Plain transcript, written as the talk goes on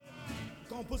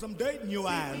gonna put some dirt in your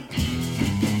eye.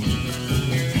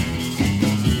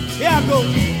 Here I go.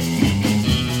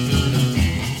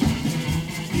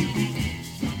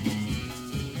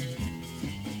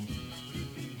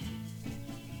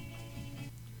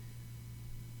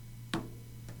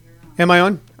 Am I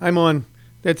on? I'm on.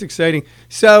 That's exciting.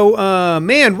 So,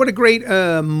 man, what a great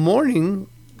morning.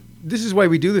 This is why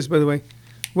we do this, by the way.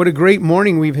 What a great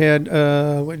morning we've had.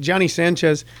 Johnny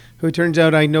Sanchez, who turns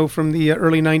out I know from the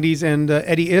early 90s, and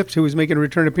Eddie Ift, who is making a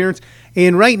return appearance.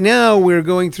 And right now we're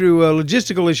going through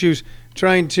logistical issues,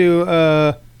 trying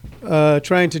to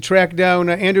track down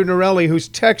Andrew Norelli, who's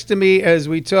texting me as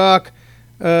we talk.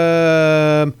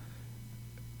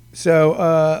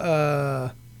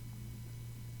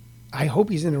 I hope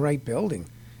he's in the right building.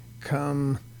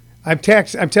 I'm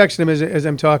texting him as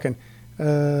I'm talking,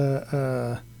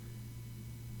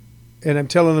 and I'm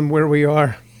telling him where we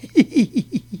are.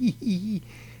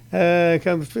 Come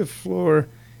to the 5th floor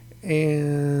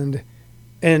and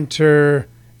enter.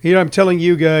 You know, I'm telling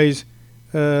you guys,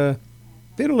 they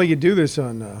don't let you do this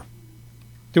on.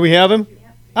 Do we have him?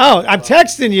 Oh, I'm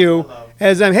texting you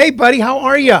as I'm. Hey, buddy, how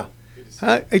are you?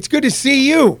 It's good to see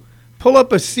you. Pull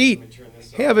up a seat.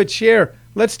 Have a chair.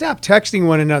 Let's stop texting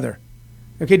one another.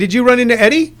 Okay, did you run into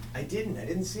Eddie? I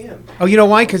didn't see him. Oh, you know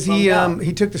why? Because he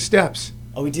took the steps.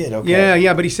 Oh, he did? Okay.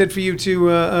 Yeah, but he said for you to,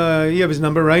 you have his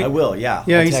number, right? I will, yeah.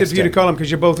 Yeah, I'll he said for you to call him because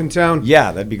you're both in town.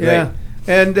 Yeah, that'd be great. Yeah.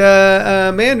 And,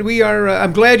 man, we are,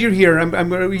 I'm glad you're here.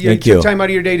 You took time out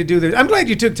of your day to do this. I'm glad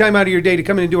you took time out of your day to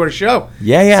come in and do our show.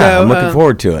 Yeah, so, I'm looking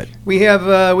forward to it. We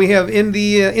have in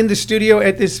the studio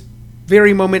at this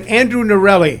very moment, Andrew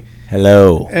Norelli.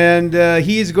 Hello. And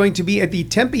he is going to be at the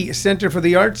Tempe Center for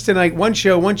the Arts tonight. One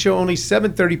show only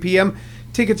 7:30 p.m.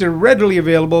 Tickets are readily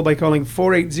available by calling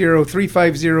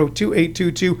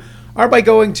 480-350-2822 or by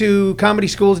going to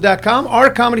comedyschools.com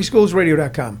or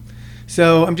comedyschools.radio.com.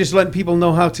 So I'm just letting people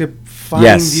know how to find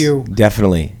you. Yes,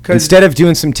 definitely. Instead of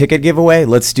doing some ticket giveaway,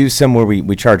 let's do some where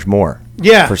we charge more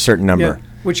for a certain number. Yeah.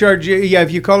 We charge you,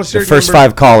 if you call a certain number. The first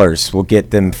number, 5 callers, we'll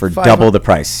get them for double the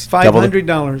price.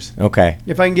 $500. Okay.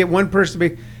 If I can get one person to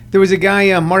be... There was a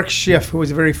guy, Mark Schiff, who was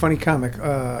a very funny comic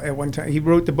at one time. He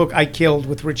wrote the book I Killed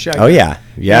with Rich Scheidler. Oh, yeah.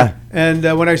 And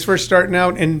when I was first starting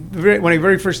out, and when I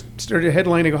very first started a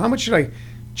headline, I go, how much should I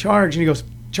charge? And he goes,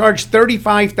 charge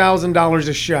 $35,000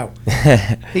 a show.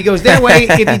 He goes, that way,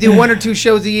 if you do 1 or 2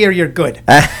 shows a year, you're good.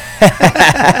 And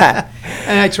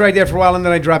I tried that for a while, and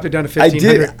then I dropped it down to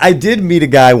 $1,500. I did meet a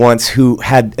guy once who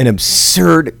had an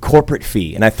absurd corporate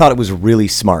fee, and I thought it was really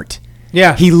smart.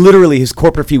 Yeah. He literally, his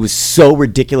corporate fee was so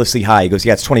ridiculously high. He goes,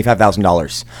 yeah, it's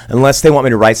 $25,000. Unless they want me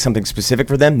to write something specific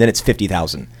for them, then it's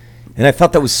 $50,000. And I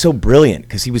thought that was so brilliant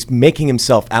because he was making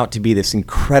himself out to be this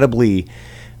incredibly,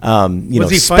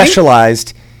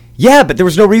 specialized. Funny? Yeah, but there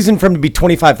was no reason for him to be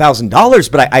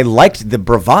 $25,000. But I liked the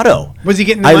bravado. Was he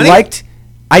getting the money?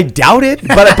 I doubt it,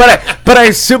 but I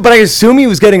assume he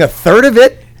was getting a third of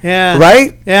it. Yeah.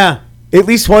 Right? Yeah. At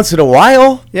least once in a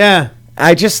while. Yeah.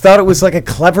 I just thought it was like a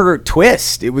clever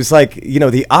twist. It was like,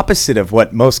 the opposite of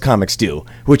what most comics do,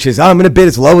 which is, I'm going to bid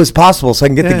as low as possible so I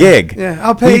can get the gig. Yeah,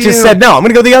 I'll pay you. He just said, no, I'm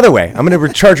going to go the other way. I'm going to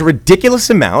charge a ridiculous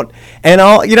amount, and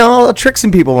I'll trick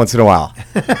some people once in a while.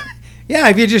 Yeah,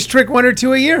 if you just trick 1 or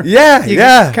 2 a year. Yeah, you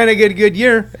kind of get a good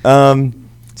year. So,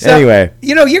 anyway,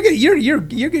 you're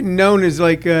getting known as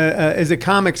like as a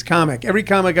comics comic. Every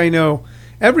comic I know,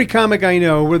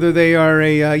 whether they are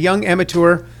a young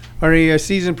amateur or a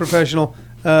seasoned professional,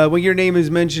 when your name is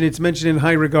mentioned, it's mentioned in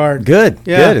high regard. Good.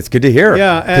 It's good to hear.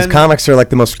 Yeah, because comics are like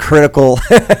the most critical.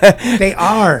 They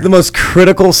are the most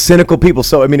critical, cynical people.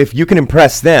 So I mean, if you can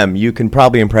impress them, you can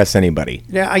probably impress anybody.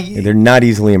 Yeah, they're not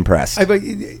easily impressed.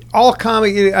 All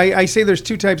comic. I say there's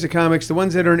 2 types of comics: the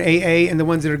ones that are in AA and the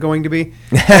ones that are going to be.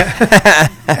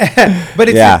 But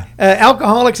it's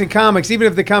alcoholics and comics. Even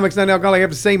if the comic's not alcoholic,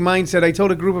 have the same mindset. I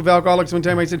told a group of alcoholics one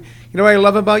time. I said, you know what I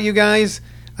love about you guys?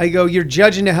 I go, you're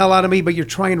judging the hell out of me, but you're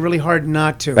trying really hard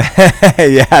not to.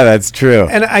 Yeah, that's true.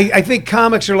 And I think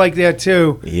comics are like that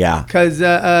too. Yeah. Because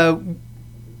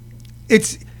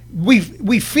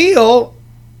we feel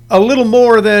a little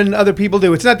more than other people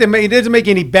do. It's not that it doesn't make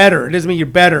you any better. It doesn't mean you're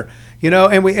better,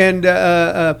 And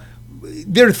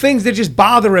there are things that just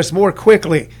bother us more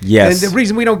quickly. Yes. And the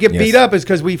reason we don't get beat up is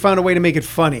because we found a way to make it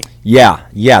funny. Yeah,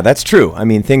 that's true. I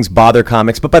mean, things bother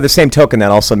comics, but by the same token, that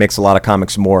also makes a lot of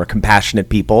comics more compassionate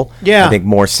people. Yeah. I think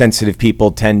more sensitive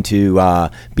people tend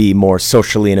to be more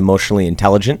socially and emotionally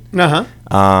intelligent. Uh-huh.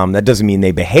 That doesn't mean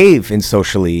they behave in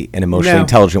socially and emotionally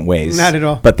intelligent ways. Not at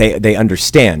all. But they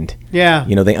understand. Yeah.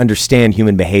 They understand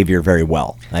human behavior very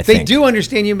well, I think. They do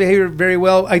understand human behavior very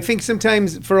well. I think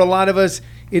sometimes for a lot of us,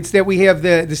 It's that we have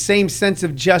the same sense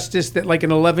of justice that like an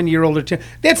 11-year-old or 10.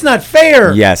 That's not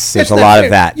fair. Yes, there's That's a not lot fair.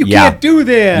 of that. You Yeah. can't do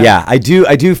that. Yeah, I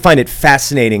do find it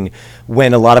fascinating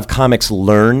when a lot of comics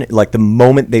learn, like the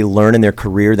moment they learn in their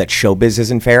career that showbiz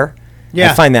isn't fair.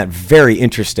 Yeah. I find that very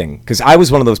interesting because I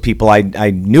was one of those people, I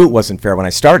knew it wasn't fair when I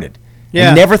started.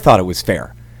 Yeah. I never thought it was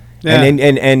fair. Yeah.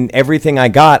 And everything I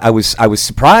got, I was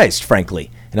surprised,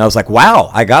 frankly. And I was like, wow,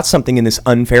 I got something in this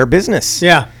unfair business.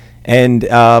 Yeah. And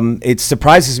it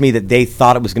surprises me that they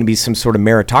thought it was going to be some sort of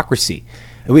meritocracy.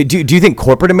 Do you think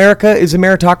corporate America is a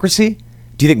meritocracy?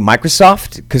 Do you think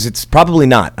Microsoft? Because it's probably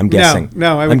not, I'm guessing.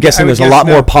 No, I'm guessing there's a lot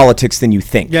more politics than you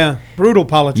think. Yeah, brutal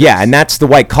politics. Yeah, and that's the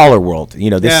white collar world.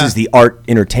 You know, this Yeah. is the art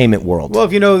entertainment world. Well,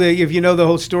 if you know the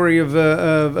whole story of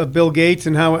Bill Gates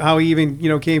and how he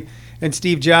even came, and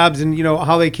Steve Jobs, and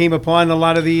how they came upon a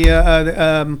lot of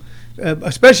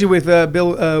especially with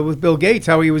Bill Gates,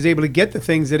 how he was able to get the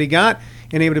things that he got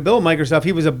and able to build Microsoft.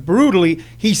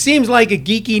 He seems like a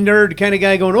geeky nerd kind of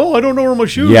guy going, oh, I don't know where my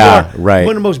shoes Yeah, are. right.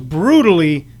 One of the most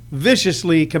brutally,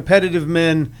 viciously competitive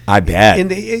men. I bet.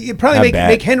 And it probably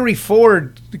make Henry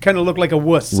Ford kind of look like a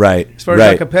wuss. Right, As far as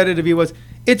right. how competitive he was.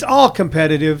 It's all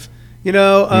competitive,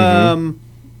 Mm-hmm.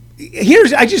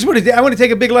 I want to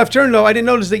take a big left turn though. I didn't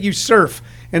notice that you surf,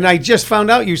 and I just found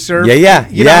out you surf. Yeah.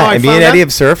 You know how I And me found and Eddie out? have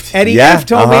surfed. Eddie Yeah, F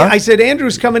told me. uh-huh. I said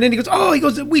Andrew's coming in. He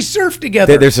goes, we surf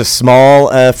together. There's a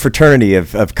small fraternity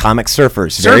of comic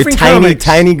surfers. Very Surfing tiny, comics.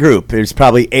 tiny group. There's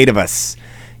probably 8 of us,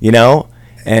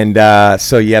 And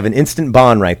so you have an instant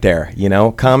bond right there.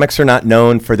 Comics are not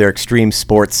known for their extreme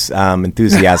sports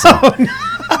enthusiasm.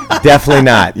 Definitely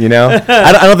not.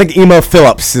 I don't think Emo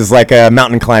Phillips is like a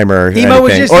mountain climber. Or Emo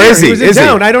was anything. just or here. is he? He was in Is he?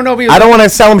 town. I don't know if he was. I don't want to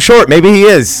sell him short. Maybe he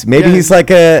is. Maybe Yeah.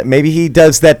 he's maybe he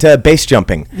does that base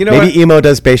jumping. know Maybe what? Emo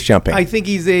does base jumping. I think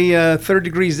he's a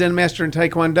third-degree Zen master in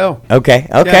Taekwondo. Okay.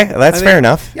 Yeah, That's I think- fair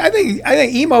enough. I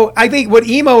think Emo. I think what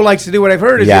Emo likes to do, what I've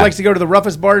heard, is Yeah. he likes to go to the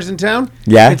roughest bars in town.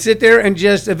 Yeah. And sit there and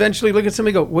just eventually look at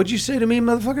somebody and go, "What'd you say to me,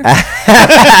 motherfucker?"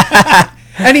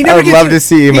 And he never I would gets love in- to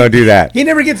see Emo do that. He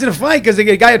never gets in a fight because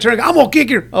the guy will turn. I'm gonna kick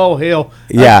your. Oh hell.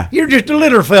 Yeah. You're just a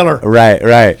litter feller.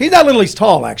 Right. He's not little. He's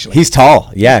tall actually. He's tall.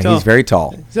 Yeah, tall. he's very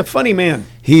tall. He's a funny man.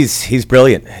 He's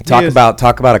brilliant. Talk He is. about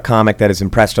a comic that has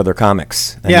impressed other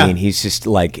comics. I Yeah. mean, he's just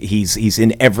like he's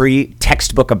in every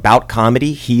textbook about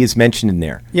comedy. He is mentioned in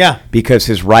there. Yeah. Because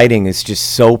his writing is just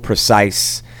so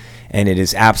precise, and it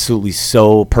is absolutely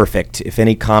so perfect. If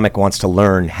any comic wants to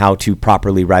learn how to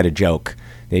properly write a joke,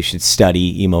 they should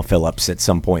study Emo Phillips at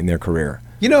some point in their career.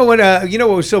 You know what? What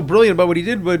was so brilliant about what he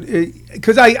did? But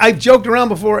because I've joked around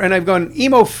before, and I've gone,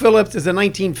 Emo Phillips is a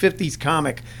 1950s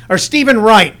comic, or Stephen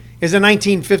Wright is a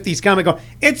 1950s comic.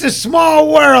 It's a small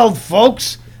world,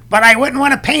 folks. But I wouldn't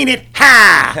want to paint it.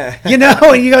 Ha! And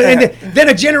you go, and then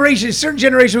a certain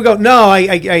generation would go, no,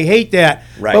 I hate that.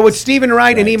 Right. But with Stephen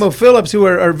Wright and Right. Emo Phillips, who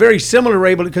are very similar, are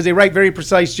able because they write very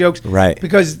precise jokes. Right.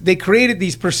 Because they created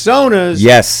these personas.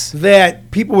 Yes. That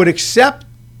people would accept.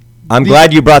 I'm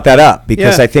glad you brought that up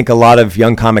because Yeah. I think a lot of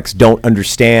young comics don't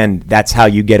understand that's how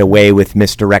you get away with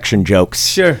misdirection jokes.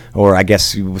 Sure. Or I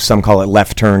guess some call it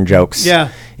left turn jokes. Yeah.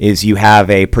 Is you have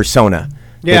a persona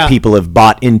Yeah. that people have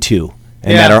bought into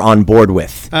and Yeah. that are on board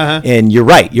with. Uh-huh. And you're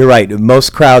right.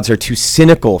 Most crowds are too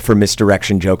cynical for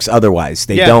misdirection jokes otherwise.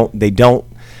 They Yeah. don't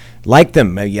like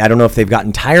them. I don't know if they've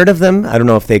gotten tired of them. I don't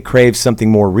know if they crave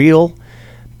something more real.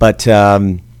 But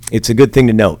it's a good thing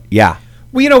to note. Yeah.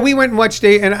 Well, we went and watched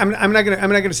and I'm not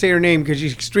gonna say her name because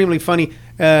she's extremely funny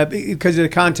because of the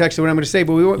context of what I'm going to say.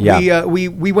 But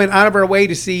we went out of our way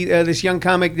to see this young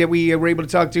comic that we were able to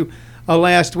talk to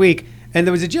last week, and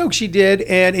there was a joke she did,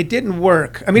 and it didn't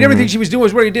work. I mean, everything she was doing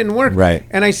was working. It didn't work. Right.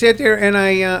 And I sat there and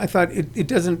I thought it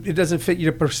doesn't fit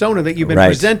your persona that you've been Right.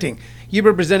 presenting. You've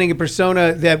been presenting a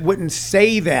persona that wouldn't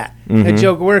say that that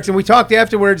joke works. And we talked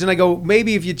afterwards, and I go,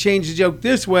 maybe if you change the joke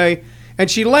this way. And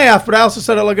she laughed, but I also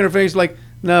saw that look in her face like,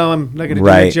 no, I'm not going to do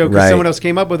that Right, joke because right. someone else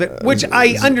came up with it, which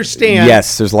I understand.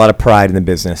 Yes, there's a lot of pride in the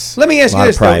business. Let me ask A you lot of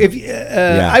this, though. pride.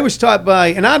 If I was taught by,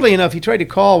 and oddly enough, he tried to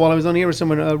call while I was on the air with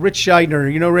someone, Rich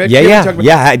Scheidner. You know Rich? You ever talk about-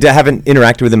 I haven't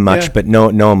interacted with him much, Yeah. but know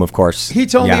him, of course. He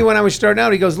told Yeah. me when I was starting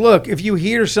out, he goes, look, if you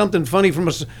hear something funny from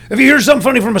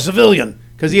a civilian,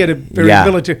 because he had a very Yeah.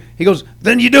 military, he goes,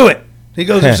 then you do it. He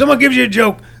goes, if someone gives you a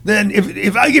joke, then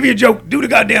if I give you a joke, do the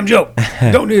goddamn joke.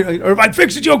 Don't do it. Or if I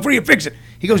fix a joke for you, fix it.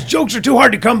 He goes, jokes are too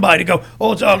hard to come by to go,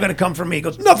 oh, it's all going to come from me. He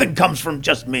goes, nothing comes from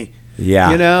just me.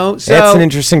 Yeah. You know? So That's an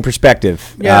interesting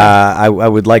perspective. Yeah. I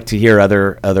would like to hear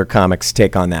other comics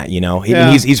take on that, you know.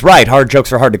 Yeah. He's right. Hard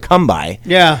jokes are hard to come by.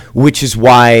 Yeah. Which is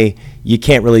why you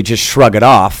can't really just shrug it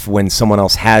off when someone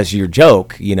else has your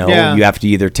joke, you know. Yeah. You have to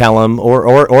either tell them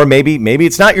or maybe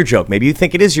it's not your joke. Maybe you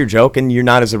think it is your joke and you're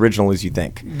not as original as you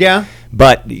think. Yeah.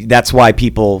 But that's why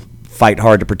people fight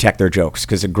hard to protect their jokes,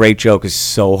 because a great joke is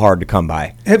so hard to come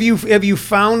by. Have you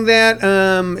found that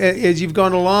as you've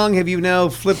gone along? Have you now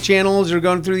flipped channels or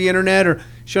gone through the internet or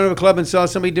shown up a club and saw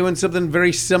somebody doing something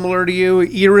very similar to you,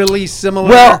 eerily similar?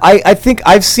 Well, I think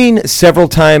I've seen several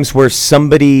times where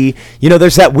somebody, you know,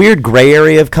 there's that weird gray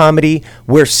area of comedy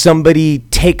where somebody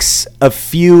takes a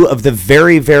few of the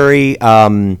very, very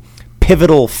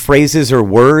pivotal phrases or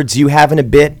words you have in a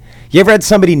bit. You ever had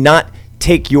somebody not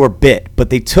take your bit,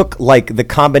 but they took like the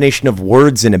combination of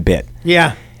words in a bit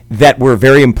Yeah. that were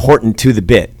very important to the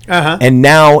bit. Uh-huh. And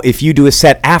now if you do a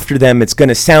set after them, it's going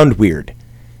to sound weird.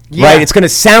 Yeah. Right? It's going to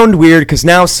sound weird because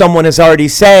now someone has already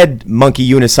said monkey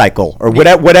unicycle or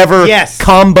whatever Yes.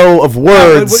 combo of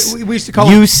words we used to call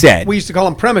you them, said. We used to call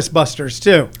them premise busters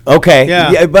too. Okay.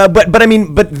 Yeah. But I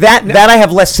mean, but that I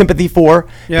have less sympathy for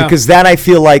Yeah. because that I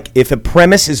feel like if a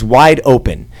premise is wide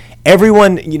open,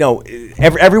 everyone, you know,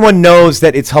 everyone knows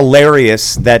that it's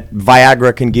hilarious that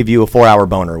Viagra can give you a 4-hour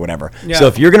boner or whatever. Yeah. So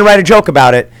if you're going to write a joke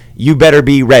about it, you better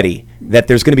be ready that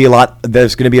there's going to be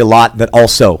a lot that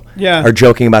also Yeah. are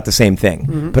joking about the same thing.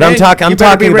 But And I'm talking you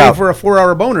better be about ready for a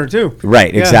 4-hour boner too.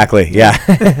 right, Yeah. exactly. Yeah.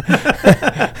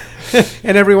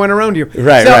 And everyone around you.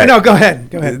 Right, So, right. No, go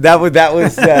ahead. Go ahead. that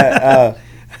was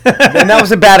and that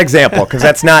was a bad example because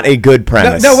that's not a good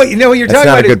premise. No, what you're talking That's about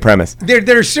not a is good premise.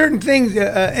 There are certain things,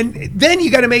 and then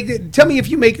you got to make. Tell me if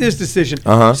you make this decision.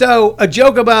 Uh-huh. So a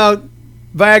joke about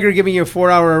Viagra giving you a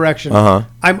 4-hour erection. Uh-huh.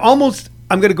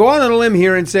 I'm going to go out on a limb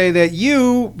here and say that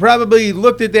you probably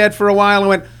looked at that for a while and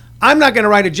went, I'm not going to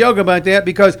write a joke about that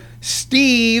because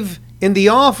Steve in the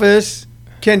office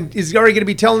is already going to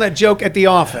be telling that joke at the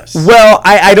office. Well,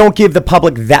 I don't give the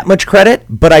public that much credit,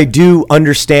 but I do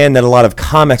understand that a lot of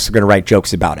comics are going to write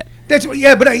jokes about it. That's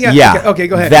yeah. Okay,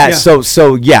 go ahead. That Yeah.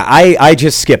 so yeah. I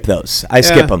just skip those. I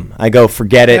skip them. I go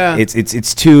forget it. Yeah.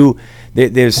 It's too.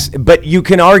 But you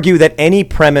can argue that any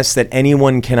premise that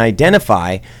anyone can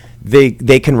identify, they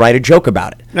can write a joke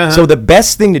about it. Uh-huh. So the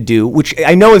best thing to do, which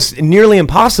I know is nearly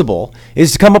impossible,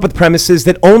 is to come up with premises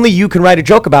that only you can write a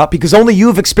joke about because only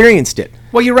you've experienced it.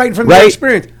 Well, you're writing from Right. your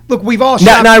experience. Look, we've all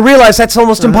Now, shot. now I realize that's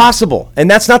almost impossible, and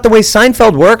that's not the way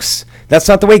Seinfeld works. That's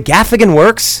not the way Gaffigan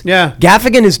works. Yeah.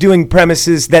 Gaffigan is doing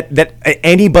premises that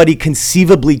anybody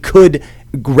conceivably could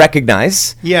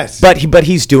recognize. Yes. but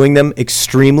he's doing them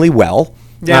extremely well.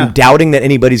 Yeah. I'm doubting that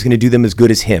anybody's going to do them as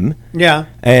good as him. Yeah.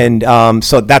 And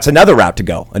so that's another route to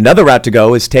go. Another route to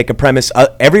go is take a premise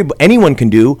anyone can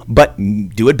do, but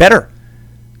do it better.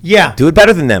 Yeah. Do it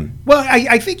better than them. Well,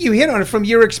 I think you hit on it from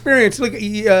your experience. Look,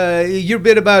 your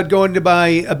bit about going to buy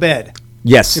a bed.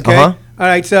 Yes. Okay. Uh-huh. All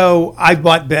right. So I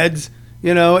bought beds.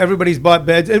 You know, everybody's bought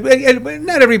beds. And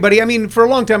not everybody. I mean, for a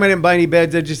long time, I didn't buy any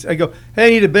beds. I go, hey, I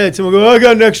need a bed. Someone go, I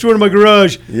got an extra one in my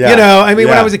garage. Yeah. You know, I mean,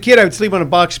 when Yeah. I was a kid, I would sleep on a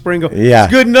box spring. Go, Yeah.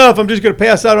 it's good enough. I'm just going to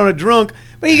pass out on a drunk.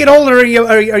 But you get older, or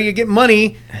you get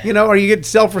money, you know, or you get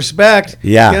self-respect.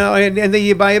 Yeah. You know, and then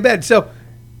you buy a bed. So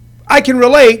I can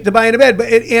relate to buying a bed,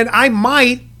 and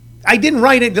I didn't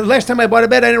write it. The last time I bought a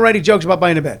bed, I didn't write any jokes about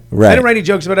buying a bed. Right. I didn't write any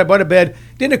jokes about I bought a bed.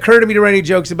 Didn't occur to me to write any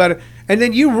jokes about it. And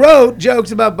then you wrote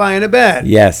jokes about buying a bed.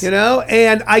 Yes. You know,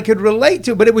 and I could relate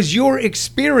to it, but it was your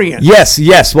experience.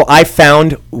 Yes. Well, I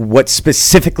found what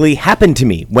specifically happened to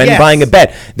me when Yes. buying a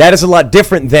bed. That is a lot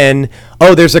different than,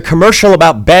 oh, there's a commercial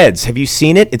about beds. Have you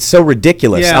seen it? It's so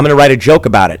ridiculous. Yeah. I'm going to write a joke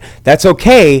about it. That's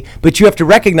okay, but you have to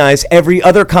recognize every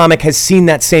other comic has seen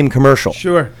that same commercial.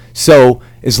 Sure. So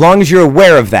as long as you're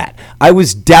aware of that, I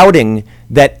was doubting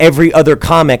that every other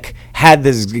comic had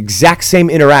this exact same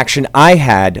interaction I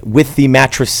had with the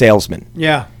mattress salesman.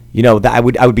 Yeah. You know, that I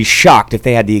would be shocked if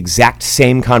they had the exact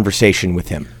same conversation with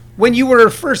him. When you were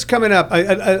first coming up,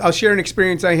 I'll share an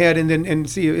experience I had, and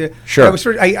see. Sure.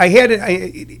 I had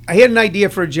an idea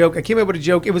for a joke. I came up with a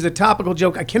joke. It was a topical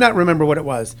joke. I cannot remember what it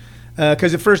was.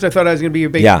 Because at first I thought I was going to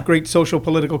be a great social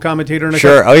political commentator. And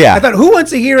Sure. I thought, who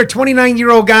wants to hear a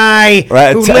 29-year-old guy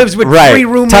who lives with 3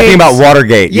 roommates? Talking about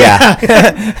Watergate. Yeah.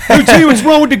 Who tell you what's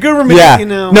wrong with the government? Yeah. You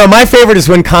know? No, my favorite is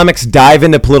when comics dive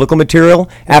into political material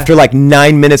after like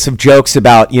 9 minutes of jokes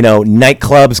about, you know,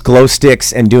 nightclubs, glow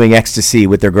sticks, and doing ecstasy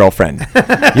with their girlfriend.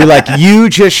 You're like, you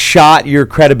just shot your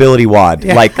credibility wad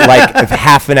like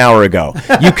half an hour ago.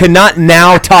 You cannot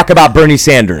now talk about Bernie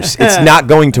Sanders. It's not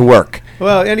going to work.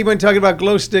 Well, anyone talking about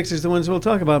glow sticks is the ones we'll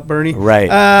talk about, Bernie. Right.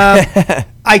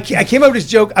 I came up with this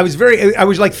joke. I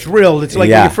was like thrilled. It's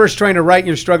like when you're first trying to write and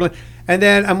you're struggling. And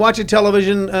then I'm watching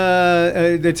television,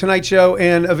 the Tonight Show,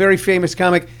 and a very famous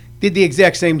comic did the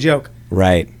exact same joke.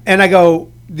 Right. And I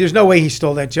go, there's no way he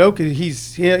stole that joke.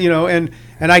 He's,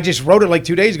 and I just wrote it like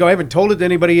 2 days ago. I haven't told it to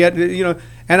anybody yet,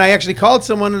 And I actually called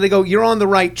someone and they go, you're on the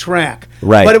right track.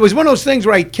 Right. But it was one of those things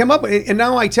where I came up, and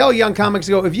now I tell young comics,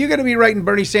 if you're going to be writing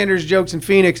Bernie Sanders jokes in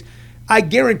Phoenix, I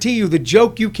guarantee you the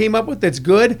joke you came up with that's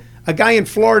good, a guy in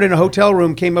Florida in a hotel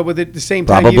room came up with it at the same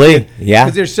time you Probably, did. yeah.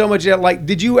 Because there's so much that,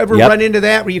 did you ever run into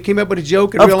that where you came up with a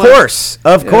joke and Of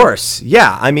realized? course.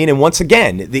 Yeah. I mean, and once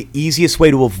again, the easiest way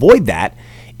to avoid that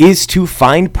is to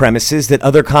find premises that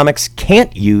other comics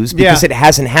can't use because it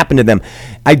hasn't happened to them.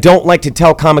 I don't like to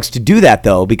tell comics to do that,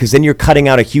 though, because then you're cutting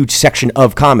out a huge section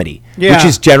of comedy, which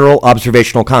is general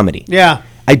observational comedy. Yeah.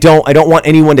 I don't want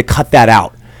anyone to cut that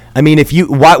out. I mean,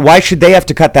 why should they have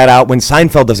to cut that out when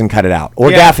Seinfeld doesn't cut it out, or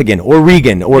Gaffigan, or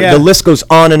Regan, or the list goes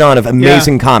on and on of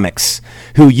amazing comics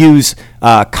who use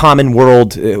common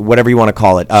world, whatever you want to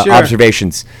call it,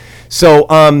 observations. So,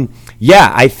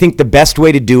 I think the best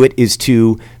way to do it is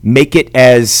to make it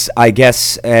as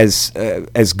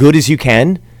good as you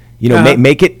can.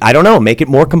 Make it, I don't know, make it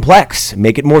more complex,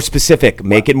 make it more specific,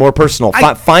 make it more personal.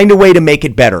 Find a way to make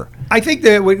it better. I think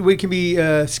that we can be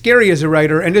scary as a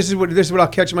writer, and this is what I'll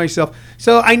catch myself.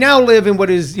 So I now live in what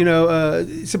is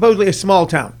supposedly a small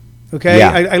town. Okay,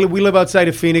 Yeah. we live outside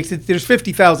of Phoenix. There's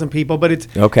 50,000 people, but it's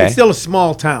Okay. still a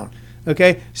small town.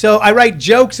 Okay, so I write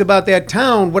jokes about that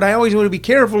town. What I always want to be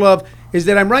careful of is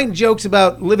that I'm writing jokes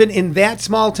about living in that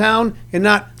small town and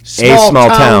not small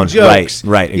town jokes.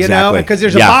 Right, exactly. Because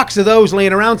there's a box of those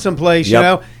laying around someplace,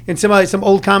 in some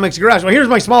old comics garage. Well, here's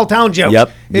my small town joke.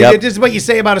 Yep. This is what you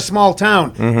say about a small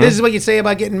town. Mm-hmm. This is what you say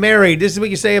about getting married. This is what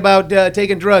you say about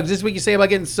taking drugs. This is what you say about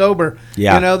getting sober.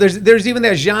 Yeah. There's even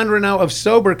that genre now of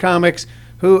sober comics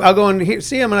who I'll go and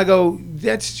see them and I go,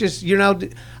 that's just,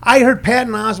 I heard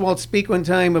Patton Oswalt speak one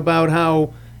time about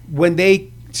how when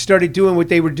they started doing what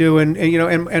they were doing,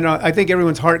 and I think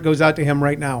everyone's heart goes out to him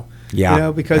right now.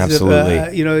 Yeah, because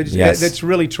absolutely. That's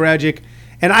really tragic.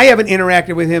 And I haven't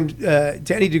interacted with him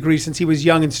to any degree since he was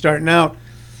young and starting out.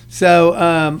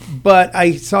 So, but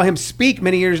I saw him speak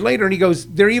many years later, and he goes,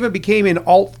 there even became an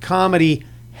alt comedy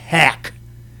hack.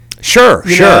 Sure,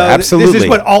 absolutely. This is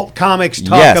what alt comics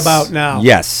talk about now.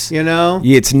 Yes.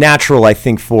 It's natural, I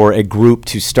think, for a group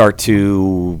to start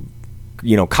to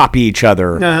copy each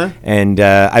other, and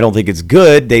I don't think it's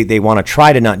good. They want to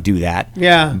try to not do that.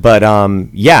 Yeah. But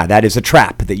that is a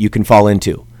trap that you can fall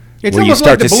into, it's where you almost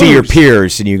start like to the see your blues.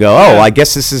 peers and you go, I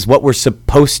guess this is what we're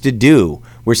supposed to do.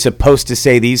 We're supposed to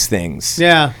say these things.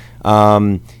 Yeah.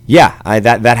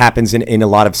 That happens in a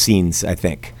lot of scenes, I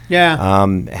think. Yeah.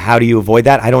 How do you avoid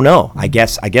that? I don't know. I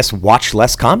guess watch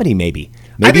less comedy, maybe.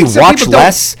 Maybe some watch people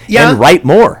less don't. and write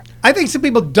more. I think some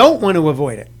people don't want to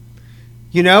avoid it.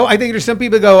 I think there's some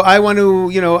people who go, I want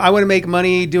to make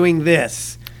money doing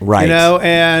this. Right.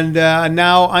 And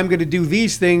now I'm going to do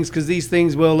these things because these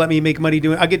things will let me make money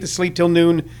doing. I get to sleep till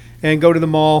noon and go to the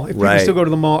mall. If people still go to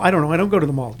the mall, I don't know. I don't go to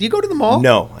the mall. Do you go to the mall?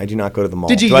 No, I do not go to the mall.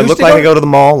 Did you do I used look to like go? I go to the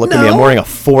mall? Look at me. I'm No. wearing a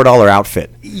 $4 outfit.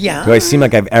 Yeah. Do I seem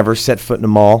like I've ever set foot in a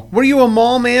mall? Were you a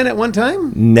mall man at one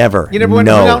time? Never. You never went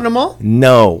to hang out in a mall?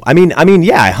 No. I mean,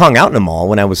 yeah, I hung out in a mall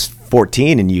when I was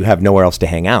 14, and you have nowhere else to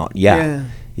hang out.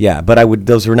 Yeah, but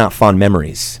those were not fond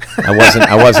memories. I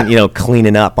wasn't,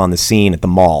 cleaning up on the scene at the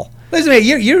mall. Listen, man,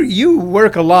 you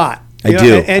work a lot. I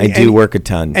do work a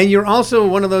ton. And you're also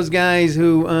one of those guys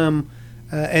who, I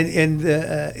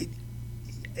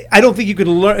don't think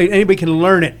anybody can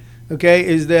learn it. Okay,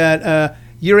 is that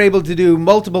you're able to do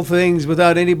multiple things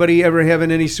without anybody ever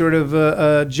having any sort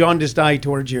of jaundiced eye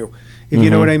towards you, if you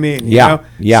know what I mean. Yeah.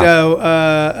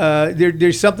 So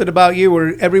there's something about you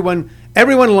where everyone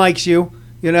likes you.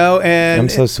 And I'm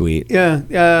so sweet. Yeah.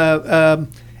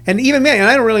 And even me, and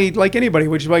I don't really like anybody,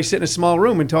 which is why I sit in a small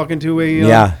room and talking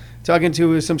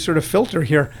to some sort of filter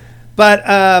here. But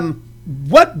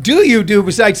what do you do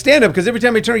besides stand up? Because every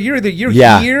time I turn, you're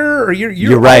here or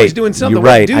you're right. always doing something. You're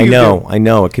right. What do you do? I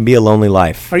know. It can be a lonely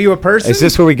life. Are you a person? Is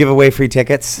this where we give away free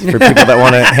tickets for people that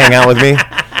want to hang out with me?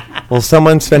 Will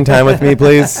someone spend time with me,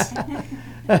 please?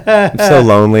 I'm so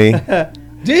lonely.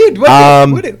 Dude,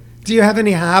 Do you have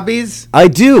any hobbies? I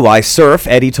do. I surf.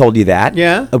 Eddie told you that.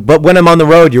 Yeah. But when I'm on the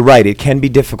road, you're right. It can be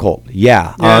difficult.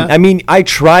 Yeah. Yeah. I mean, I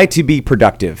try to be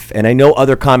productive. And I know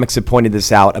other comics have pointed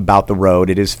this out about the road.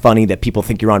 It is funny that people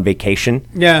think you're on vacation.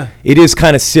 Yeah. It is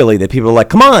kind of silly that people are like,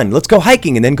 come on, let's go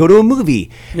hiking and then go to a movie.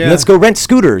 Yeah. And let's go rent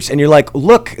scooters. And you're like,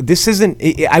 look, this isn't,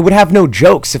 I would have no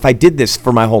jokes if I did this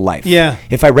for my whole life. Yeah.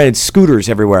 If I rented scooters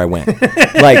everywhere I went.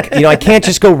 Like, I can't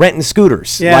just go renting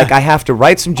scooters. Yeah. Like, I have to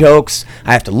write some jokes.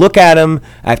 I have to look at them.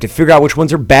 I have to figure out which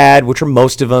ones are bad, which are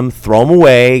most of them, throw them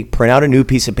away, print out a new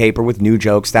piece of paper with new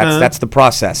jokes. That's the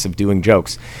process of doing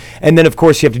jokes. And then, of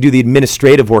course, you have to do the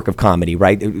administrative work of comedy,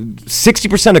 right?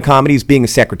 60% of comedy is being a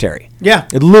secretary. Yeah.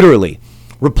 Literally.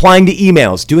 Replying to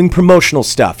emails, doing promotional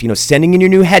stuff, sending in your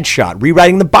new headshot,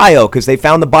 rewriting the bio because they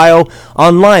found the bio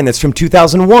online that's from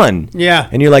 2001. Yeah.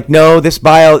 And you're like, no, this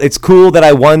bio, it's cool that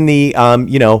I won the,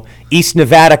 East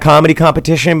Nevada comedy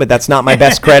competition, but that's not my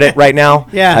best credit right now.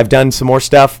 Yeah. I've done some more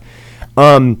stuff.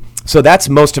 So that's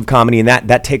most of comedy, and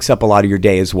that takes up a lot of your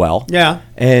day as well. Yeah.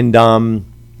 And,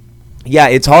 yeah,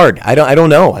 it's hard. I don't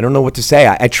know. I don't know what to say.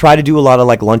 I try to do a lot of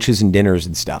like lunches and dinners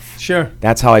and stuff. Sure.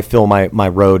 That's how I fill my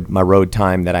road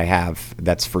time that I have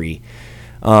that's free.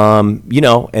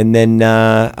 And then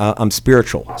I'm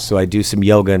spiritual, so I do some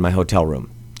yoga in my hotel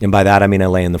room, and by that I mean I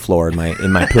lay on the floor in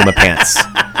my Puma pants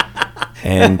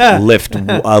and lift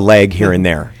a leg here and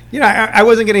there. I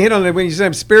wasn't going to hit on it when you said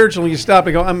I'm spiritual. And you stop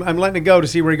and go, I'm letting it go to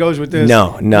see where he goes with this.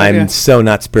 No, I'm so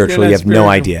not spiritual. You're You not have no spiritual.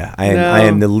 idea. I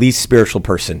am the least spiritual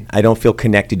person. I don't feel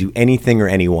connected to anything or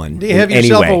anyone. Do you have in any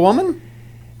yourself way. a woman?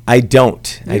 I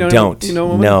don't. You I don't- don't. you know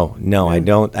a woman? No, I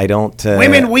don't.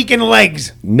 Women weaken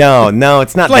legs. No,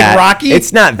 it's not It's like that. Rocky?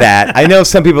 It's not that. I know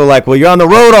some people are like, well, you're on the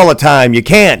road all the time. You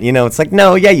can't. It's like,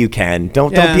 no, yeah, you can.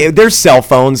 Don't Yeah. be. There's cell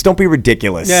phones. Don't be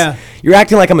ridiculous. Yeah. You're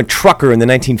acting like I'm a trucker in the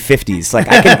 1950s. Like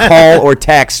I can call or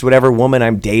text whatever woman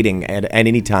I'm dating at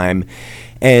any time.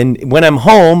 And when I'm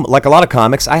home, like a lot of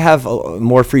comics, I have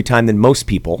more free time than most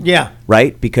people. Yeah.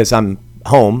 Right? Because I'm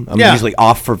home. I'm Yeah. usually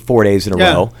off for 4 days in a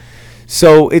Yeah. row.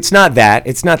 So it's not that.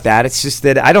 It's not that. It's just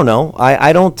that I don't know.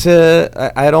 I don't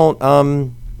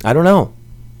know.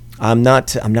 I'm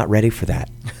not ready for that.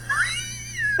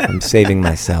 I'm saving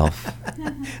myself.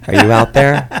 Are you out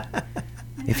there?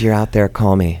 If you're out there,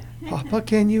 call me. Papa,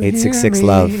 can you 866 hear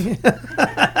me?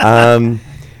 love.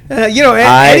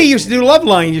 Eddie used to do Love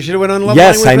Line. You should have went on Love Line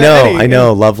Yes, with I know. Eddie. I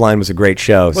know. Loveline was a great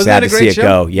show. Wasn't Sad that a to great see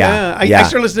show? it go. Yeah. I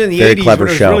started listening in the Very 80s clever when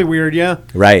it was show. really weird, yeah.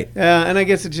 Right. And I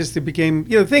guess it became,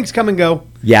 things come and go.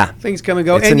 Yeah. Things come and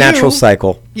go. It's and a natural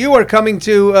cycle. You are coming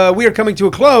to, we are coming to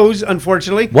a close,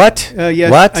 unfortunately. What?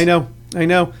 Yes, What? I know.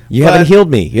 You But haven't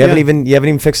healed me. You haven't yeah.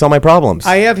 even fixed all my problems.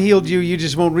 I have healed you. You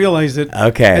just won't realize it.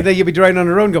 Okay. And then you'll be driving on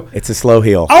the road and go, It's a slow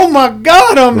heal. oh my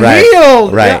God, I'm Right,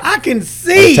 healed. right. Yeah, I can I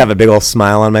see. just have a big old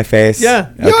smile on my face. Yeah,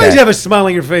 you Okay. always have a smile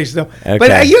on your face, though. But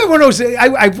Okay. you have one of those.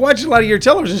 I've watched a lot of your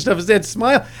television stuff. Is that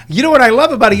smile? You know what I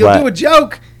love about it? You'll What? do a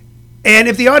joke, and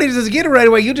if the audience doesn't get it right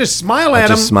away, you just smile at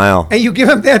them. just smile. and you give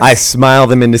them that. I smile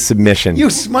them into submission. you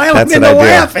smile That's them into what I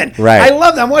do. laughing. Right. I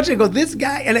love that. I'm watching. I go, this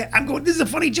guy, and I'm going, this is a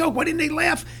funny joke. Why didn't they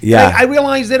laugh? Yeah. And I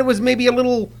realized that it was maybe a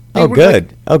little. Oh,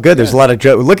 good. There's a lot of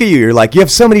jokes. Look at you. You're like, you have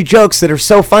so many jokes that are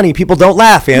so funny. People don't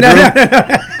laugh, Andrew.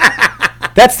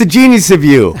 That's the genius of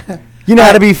you. You know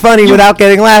how to be funny without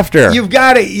getting laughter. You've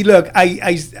got it. Look,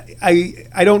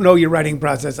 I don't know your writing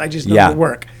process. I just know Yeah. your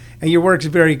work, and your work's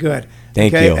very good.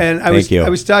 Thank you. And Thank you. I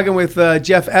was talking with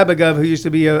Jeff Abagov, who used to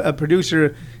be a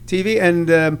producer TV, and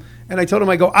I told him,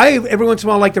 I go, I every once in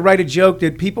a while like to write a joke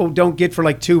that people don't get for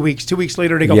like 2 weeks. 2 weeks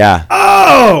later, they go, Yeah.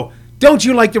 oh, don't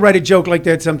you like to write a joke like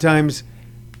that sometimes?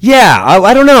 Yeah,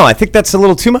 I don't know. I think that's a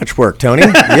little too much work, Tony.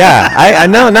 Yeah, I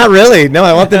no, not really. No,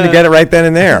 I want them to get it right then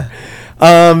and there.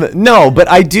 No, but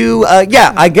I do.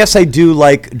 Yeah, I guess I do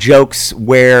like jokes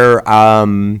where,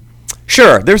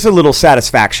 sure, there's a little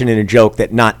satisfaction in a joke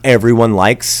that not everyone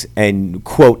likes, and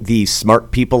quote the smart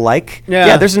people like.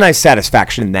 Yeah. There's a nice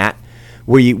satisfaction in that.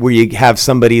 Where you have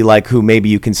somebody like who maybe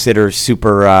you consider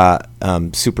super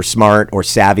smart or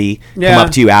savvy Yeah. come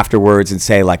up to you afterwards and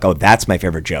say like, oh, that's my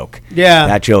favorite joke. Yeah.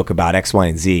 That joke about X, Y,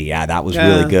 and Z. Yeah, that was Yeah.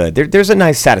 really good. There's a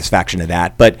nice satisfaction to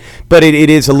that, but it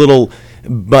is a little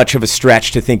much of a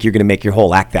stretch to think you're going to make your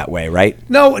whole act that way, right?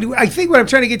 No, I think what I'm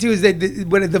trying to get to is that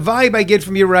the vibe I get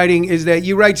from your writing is that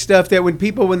you write stuff that when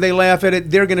they laugh at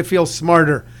it, they're going to feel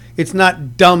smarter. It's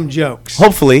not dumb jokes.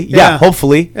 Hopefully, Yeah.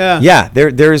 hopefully, Yeah.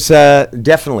 There's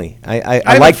definitely.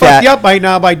 I like fucked that. you up by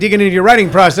now by digging into your writing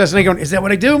process and I go, is that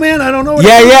what I do, man? I don't know. What I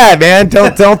Yeah, do. yeah, man.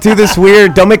 Don't do this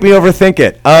weird. Don't make me overthink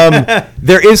it.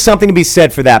 There is something to be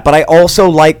said for that, but I also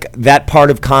like that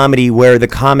part of comedy where the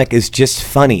comic is just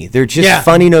funny. They're just Yeah.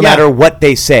 funny no Yeah. matter what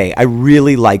they say. I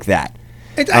really like that.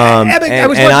 And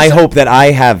I hope that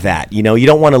I have that. You know, you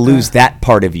don't want to lose that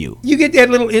part of you. You get that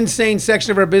little insane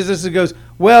section of our business that goes,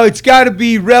 well, it's got to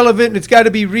be relevant, and it's got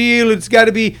to be real, it's got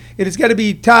to be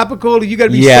topical. You got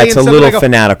to be saying it's a something. little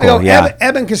fanatical. Yeah,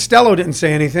 Abbott Costello didn't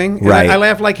say anything. And Right. I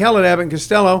laughed like hell at Abbott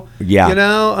Costello. Yeah.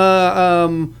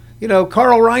 You know,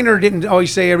 Carl Reiner didn't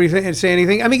always say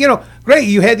anything. I mean, you know, great.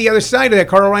 You had the other side of that.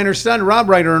 Carl Reiner's son, Rob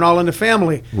Reiner, and All in the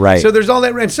Family. Right. So there's all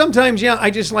that. And sometimes, I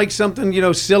just like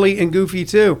something, silly and goofy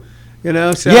too. You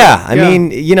know. So, I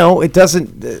mean, it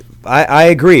doesn't. I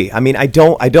agree. I mean, I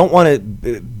don't want to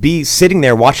be sitting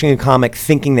there watching a comic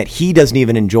thinking that he doesn't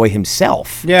even enjoy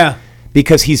himself. Yeah.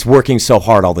 Because he's working so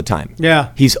hard all the time. Yeah.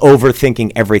 He's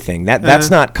overthinking everything.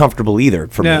 That's not comfortable either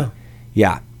for me.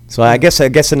 Yeah. So I guess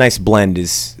a nice blend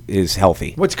is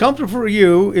healthy. What's comfortable for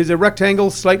you is a rectangle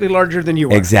slightly larger than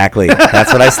you are. Exactly.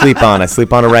 That's what I sleep on. I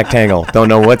sleep on a rectangle. Don't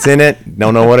know what's in it.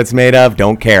 Don't know what it's made of.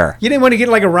 Don't care. You didn't want to get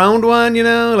like a round one,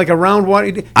 like a round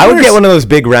one. I would get one of those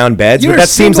big round beds, but that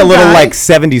seems a little like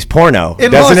 70s porno,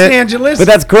 in doesn't Los it? Angeles. But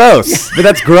that's gross.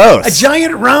 A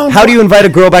giant round. How do you invite a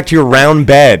girl back to your round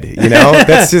bed?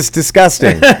 That's just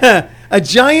disgusting. A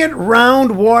giant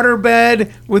round water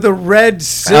bed with a red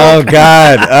silk. Oh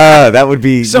God, that would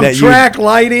be some track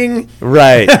lighting.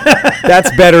 Right. That's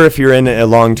better if you're in a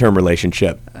long-term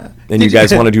relationship and you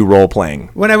guys want to do role playing.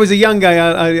 When I was a young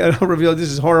guy, I don't reveal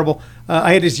this is horrible.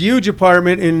 I had this huge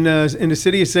apartment in the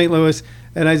city of St. Louis,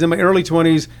 and I was in my early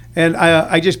 20s, and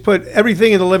I just put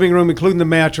everything in the living room, including the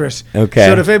mattress. Okay.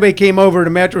 So if anybody came over, the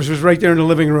mattress was right there in the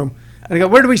living room. And I go,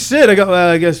 where do we sit? I go,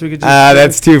 I guess we could just.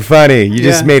 That's too funny. You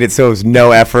just made it so it was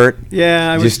no effort.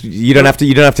 Yeah, you don't have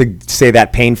to say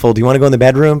that painful. Do you want to go in the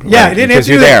bedroom? Yeah, right, I didn't because have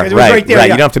to you're do that, there. 'cause it was right there, Right.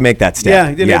 yeah. You don't have to make that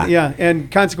step. Yeah. And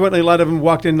consequently, a lot of them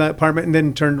walked in the apartment and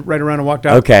then turned right around and walked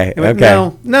out. Okay. And went,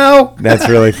 Okay. No. That's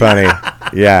really funny.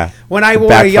 Yeah. When I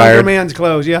wore a younger man's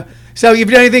clothes, yeah. So you've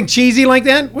done anything cheesy like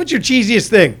that? What's your cheesiest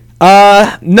thing?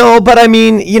 No, but I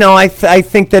mean, I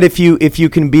think that if you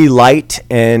can be light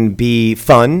and be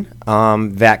fun,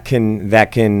 that can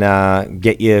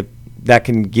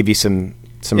give you some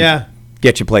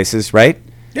get you places, right?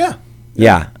 Yeah.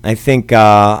 Yeah, I think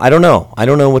I don't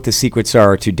know what the secrets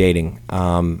are to dating.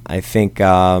 I think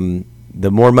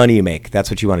the more money you make, that's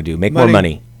what you want to do. Make more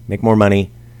money.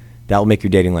 That will make your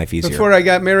dating life easier. Before I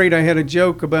got married, I had a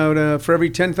joke about for every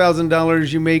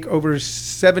 $10,000 you make over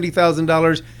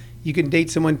 $70,000, you can date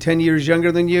someone 10 years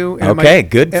younger than you. And okay,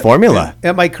 good formula.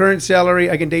 At my current salary,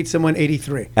 I can date someone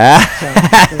 83. Then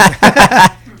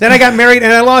I got married,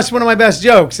 and I lost one of my best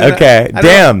jokes. Okay,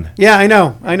 damn. Yeah, I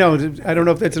know. I don't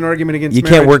know if that's an argument against you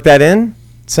marriage. Can't work that in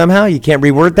somehow? You can't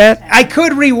reword that? I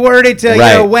could reword it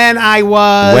to, when I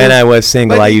was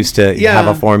single, I used to have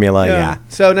a formula. Yeah.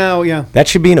 So now, that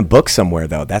should be in a book somewhere,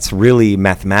 though. That's really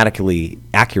mathematically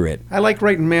accurate. I like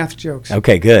writing math jokes.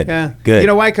 Okay, good. Yeah. Good. You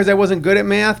know why? Because I wasn't good at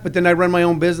math, but then I run my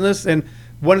own business, and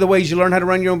one of the ways you learn how to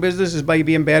run your own business is by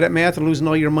being bad at math and losing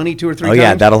all your money 2 or 3 times. Oh,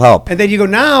 yeah, that'll help. And then you go,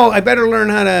 now I better learn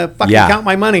how to fucking count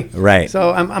my money. Right.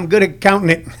 So I'm good at counting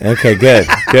it. Okay, good.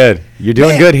 Good. You're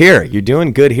doing good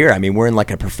here. I mean, we're in like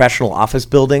a professional office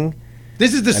building.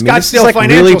 This is the Scottsdale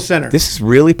Financial Center. This is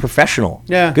really professional.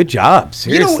 Yeah. Good job.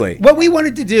 Seriously. What we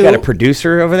wanted to do. You got a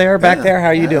producer over there, back there? How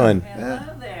are you doing? Hello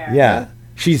there. Yeah.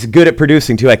 She's good at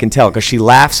producing too, I can tell, because she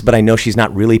laughs, but I know she's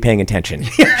not really paying attention.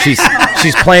 She's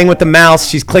playing with the mouse,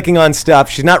 she's clicking on stuff,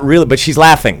 she's not really, but she's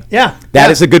laughing. Yeah. That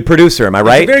is a good producer, am I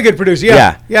right? That's a very good producer,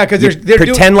 yeah. Yeah, because they're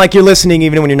pretend like you're listening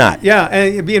even when you're not. Yeah,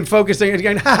 and being focused and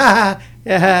going, ha ha ha,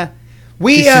 yeah.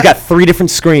 She's got 3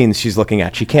 different screens she's looking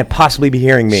at. She can't possibly be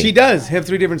hearing me. She does have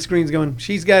 3 different screens going.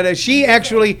 She's got she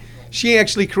actually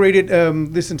created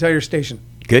this entire station.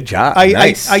 Good job.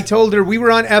 Nice. I told her we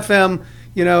were on FM,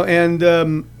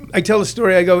 and I tell the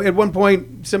story. I go, at one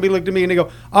point, somebody looked at me and they go,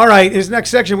 all right, in this next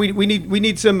section, we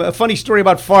need some funny story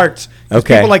about farts.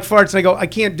 Okay. People like farts, and I go, I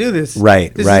can't do this.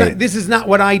 Right, This is not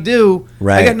what I do.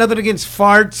 Right. I got nothing against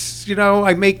farts.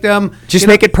 I make them. Just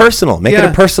make it personal. Make it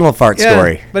a personal fart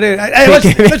story. But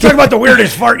let's talk about the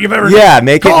weirdest fart you've ever done. Yeah,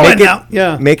 make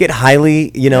it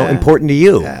highly, important to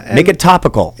you. Make it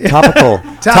topical.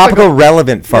 Topical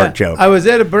relevant fart joke. I was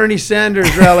at a Bernie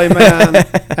Sanders rally, man,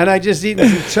 and I just eaten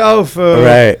some tofu.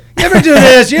 Right. You ever do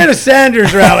this? You're at a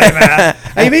Sanders rally, man.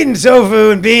 And you've eaten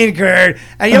tofu and bean curd,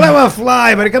 and you let one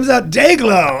fly, but it comes out day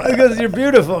glow because you're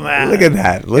beautiful, man. Look at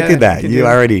that. Look at that. You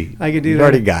already. I could do you that.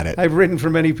 already got it. I've written for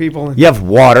many people. You have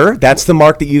water. That's the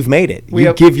mark that you've made it.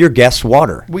 You give your guests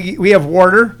water. We have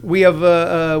water. We have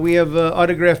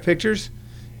autographed pictures.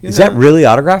 Is that really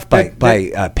autographed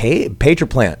by Page or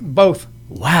Plant? Both.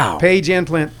 Wow. Page and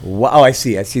Plant. Wow. Oh, I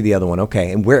see the other one.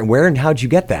 Okay. And where and how'd you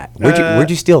get that? Where'd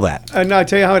you steal that? No, I'll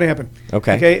tell you how it happened.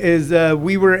 Okay. Okay,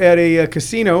 we were at a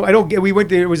casino. We went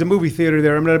there. It was a movie theater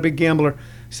there. I'm not a big gambler,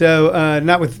 so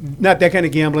not that kind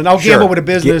of gambling. I'll gamble with a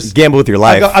business. Gamble with your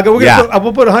life. I'll go.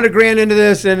 We'll put $100,000 into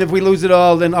this, and if we lose it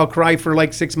all, then I'll cry for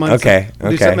like 6 months. Okay.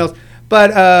 We'll do something else.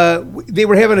 But they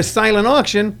were having a silent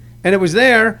auction, and it was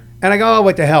there, and I go, oh,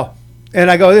 what the hell? And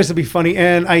I go, this will be funny,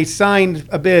 and I signed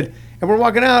a bid, and we're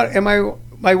walking out, and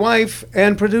my wife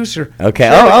and producer. Okay.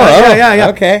 Yeah.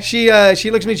 Okay. She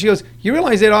looks at me. She goes, "You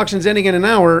realize that auction's ending in an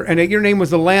hour, and that your name was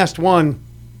the last one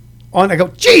on?" I go,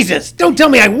 "Jesus! Don't tell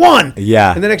me I won."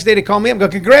 Yeah. And the next day they call me up and go,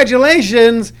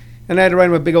 "Congratulations!" And I had to write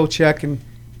him a big old check, and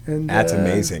That's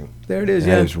amazing. There it is.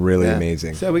 That yeah, is really Yeah.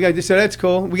 amazing. So so that's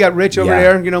cool. We got Rich over Yeah.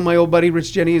 there. You know, my old buddy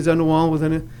Rich Jenny is on the wall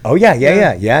within it. Oh yeah.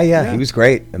 He was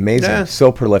great. Amazing. Yeah.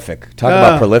 So prolific. Talk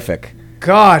about prolific.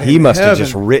 God, He in must have heaven.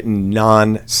 just written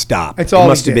non-stop. That's all It he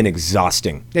must have did. been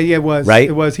exhausting, Yeah, it was. right?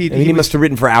 It was. I mean, he must have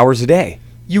written for hours a day.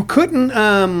 You couldn't.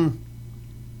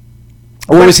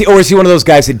 Or was he one of those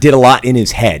guys that did a lot in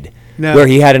his head? No. Where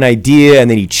he had an idea and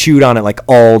then he chewed on it like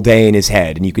all day in his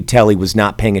head, and you could tell he was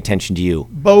not paying attention to you.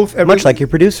 Both. Much like your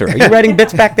producer. Are you writing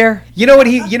bits back there? You know what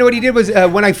he did was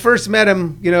when I first met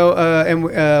him,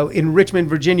 in Richmond,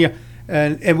 Virginia,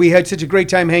 and we had such a great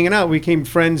time hanging out. We became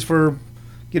friends for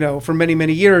many,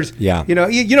 many years. Yeah.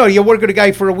 You work with a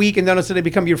guy for a week and then all of a sudden they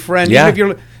become your friend. Yeah.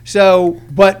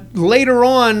 But later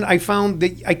on, I found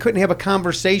that I couldn't have a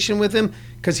conversation with him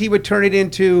because he would turn it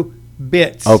into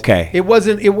bits. Okay.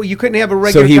 You couldn't have a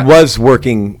regular. So he was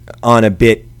working on a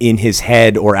bit in his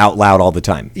head or out loud all the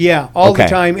time. Yeah, all the Okay.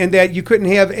 time, and that you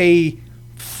couldn't have a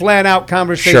flat-out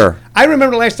conversation. Sure. I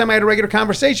remember the last time I had a regular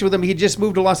conversation with him. He just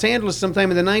moved to Los Angeles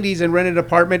sometime in the 90s and rented an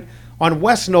apartment on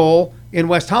West Knoll in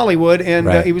West Hollywood, and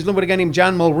Right. he was living with a guy named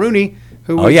John Mulrooney,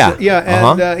 who Oh, was, yeah.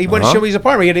 he wanted to show me his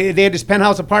apartment. They had this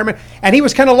penthouse apartment, and he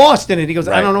was kind of lost in it. He goes,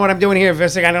 I Right. don't know what I'm doing here,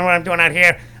 Visick. I don't know what I'm doing out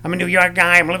here. I'm a New York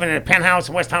guy. I'm living in a penthouse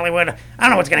in West Hollywood. I don't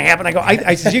know what's going to happen. I go,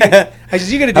 I said, you got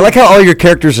to do I like how all your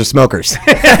characters are smokers.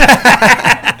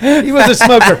 He was a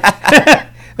smoker.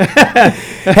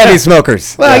 Heavy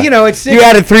smokers. Well, Yeah. it's You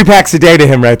added 3 packs a day to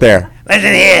him right there.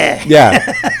 Listen here.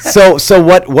 Yeah. So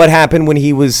what happened when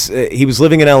he was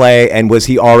living in L.A. and was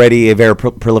he already a very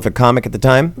prolific comic at the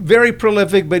time? Very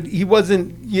prolific, but he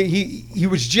wasn't. He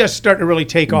was just starting to really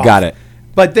take off. Got it.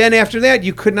 But then after that,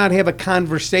 you could not have a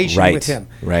conversation Right, with him.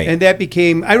 right. And that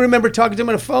became. I remember talking to him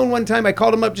on the phone one time. I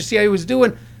called him up to see how he was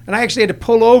doing, and I actually had to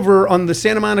pull over on the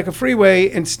Santa Monica Freeway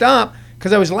and stop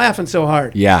because I was laughing so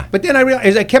hard. Yeah. But then I realized,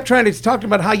 as I kept trying to talk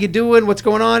about how you doing, what's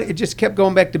going on, it just kept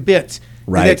going back to bits.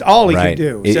 Right. And that's all he right. could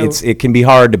do. It, it can be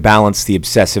hard to balance the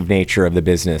obsessive nature of the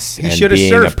business and should have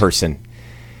being surfed. a person.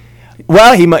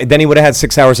 Well, he would have had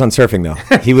 6 hours on surfing though.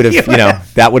 He would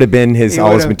have, that would have been all his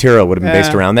would've. material would have been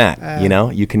based around that.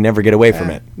 You can never get away from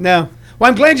it. No. Well,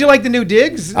 I'm glad you like the new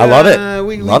digs. I love it.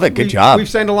 Love it. Good job. We've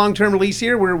signed a long-term lease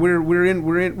here. We're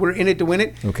in it to win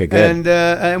it. Okay, good.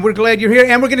 And we're glad you're here.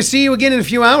 And we're going to see you again in a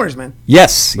few hours, man.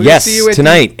 Yes, We're gonna see you at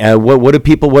tonight. What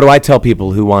do I tell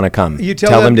people who want to come? You tell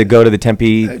them them- to go to the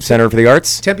Tempe Center for the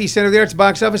Arts. Tempe Center of the Arts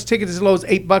box office tickets as low as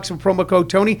 $8 with promo code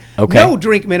Tony. Okay. No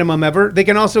drink minimum ever. They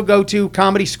can also go to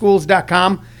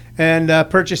comedyschools.com and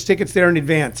purchase tickets there in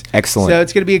advance. Excellent. So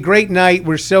it's going to be a great night.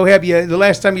 We're so happy. The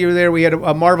last time you were there, we had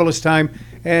a marvelous time.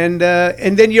 And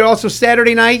then you're also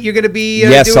Saturday night. You're going to be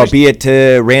Yes, doing I'll be at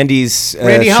Randy's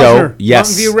Randy show. Hausner, Yes,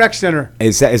 Mountain View Rec Center.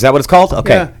 Is that what it's called?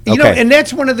 Okay. Yeah. Okay. And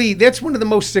that's one of the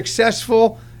most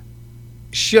successful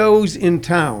shows in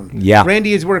town. Yeah.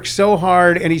 Randy has worked so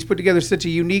hard, and he's put together such a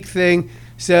unique thing.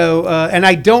 So, and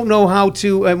I don't know how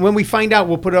to. When we find out,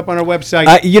 we'll put it up on our website.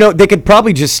 They could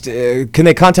probably just. Can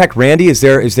they contact Randy? Is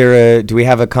there a? Do we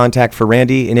have a contact for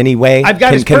Randy in any way? I've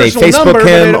got his can they personal Facebook number.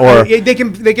 him but or? they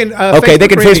can. Okay, they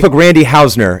can Randy. Facebook Randy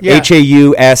Hausner, Yeah.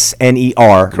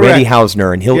 Hausner, Correct. Randy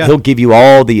Hausner, and Yeah. he'll give you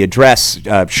all the address,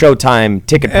 showtime,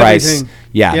 ticket price. Everything.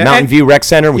 Yeah, Yeah, Mountain and- View Rec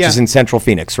Center, which Yeah. is in Central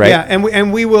Phoenix, right? Yeah, and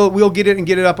we'll get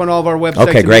it up on all of our websites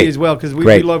Okay, and great. media as well because we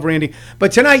Great. love Randy.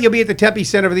 But tonight you'll be at the Tempe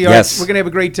Center for the Arts. Yes. We're gonna have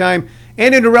a great time.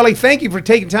 And Norelli, thank you for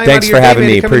taking time out Thanks of your for day, having man,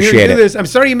 me. to come in here and Appreciate do it. this. I'm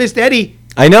sorry you missed Eddie.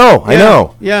 I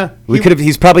know. Yeah.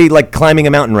 He's probably like climbing a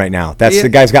mountain right now. Yeah. The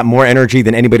guy's got more energy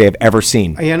than anybody I've ever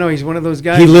seen. Yeah, I know he's one of those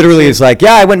guys. He literally is like,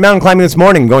 yeah, I went mountain climbing this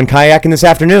morning, going kayaking this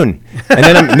afternoon, and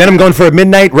then I'm going for a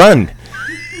midnight run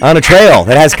on a trail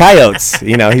that has coyotes.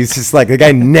 He's just like the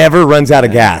guy never runs out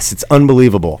of gas. It's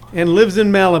unbelievable. and lives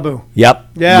in Malibu. Yep.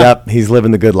 Yeah. Yep. He's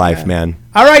living the good life, man.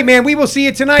 All right, man. We will see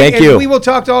you tonight. Thank and you. We will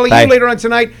talk to all of Bye. you later on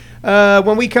tonight.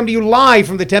 when we come to you live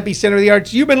from the Tempe Center of the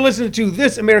Arts. You've been listening to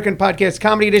This American Podcast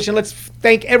Comedy Edition. Let's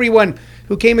thank everyone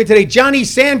who came in today. Johnny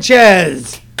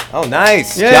Sanchez. Oh,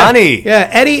 nice. Yeah. Johnny. Yeah,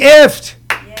 Eddie Ift.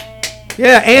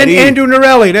 Yeah, and Eddie. Andrew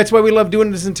Norelli. That's why we love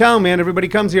doing this in town, man. Everybody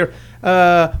comes here.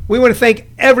 We want to thank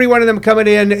every one of them coming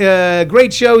in.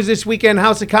 Great shows this weekend.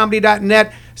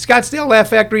 HouseOfComedy.net,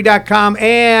 ScottsdaleLaughFactory.com,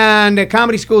 and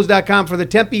ComedySchools.com for the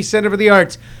Tempe Center for the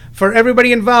Arts. For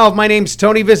everybody involved, my name's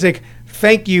Tony Visick.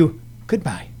 Thank you.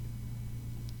 Goodbye.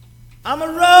 I'm a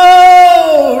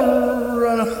road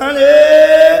runner,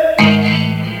 honey.